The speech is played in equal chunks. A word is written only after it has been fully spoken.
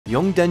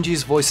Young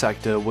Denji's voice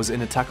actor was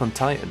in Attack on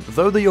Titan.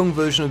 Though the young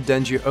version of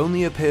Denji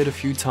only appeared a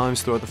few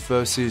times throughout the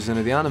first season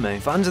of the anime,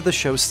 fans of the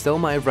show still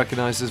might have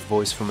recognized his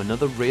voice from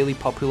another really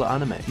popular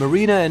anime.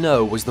 Marina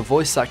Ino was the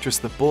voice actress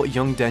that brought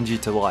young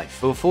Denji to life,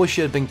 but before she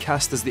had been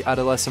cast as the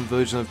adolescent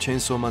version of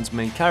Chainsaw Man's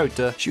main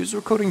character, she was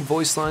recording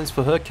voice lines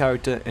for her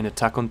character in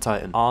Attack on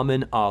Titan,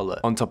 Armin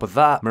Arlet. On top of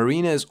that,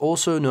 Marina is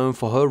also known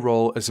for her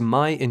role as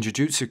Mai in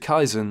Jujutsu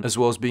Kaisen, as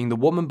well as being the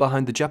woman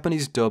behind the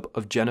Japanese dub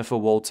of Jennifer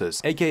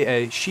Walters,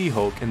 aka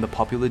She-Hulk in the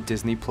popular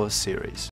Disney Plus series.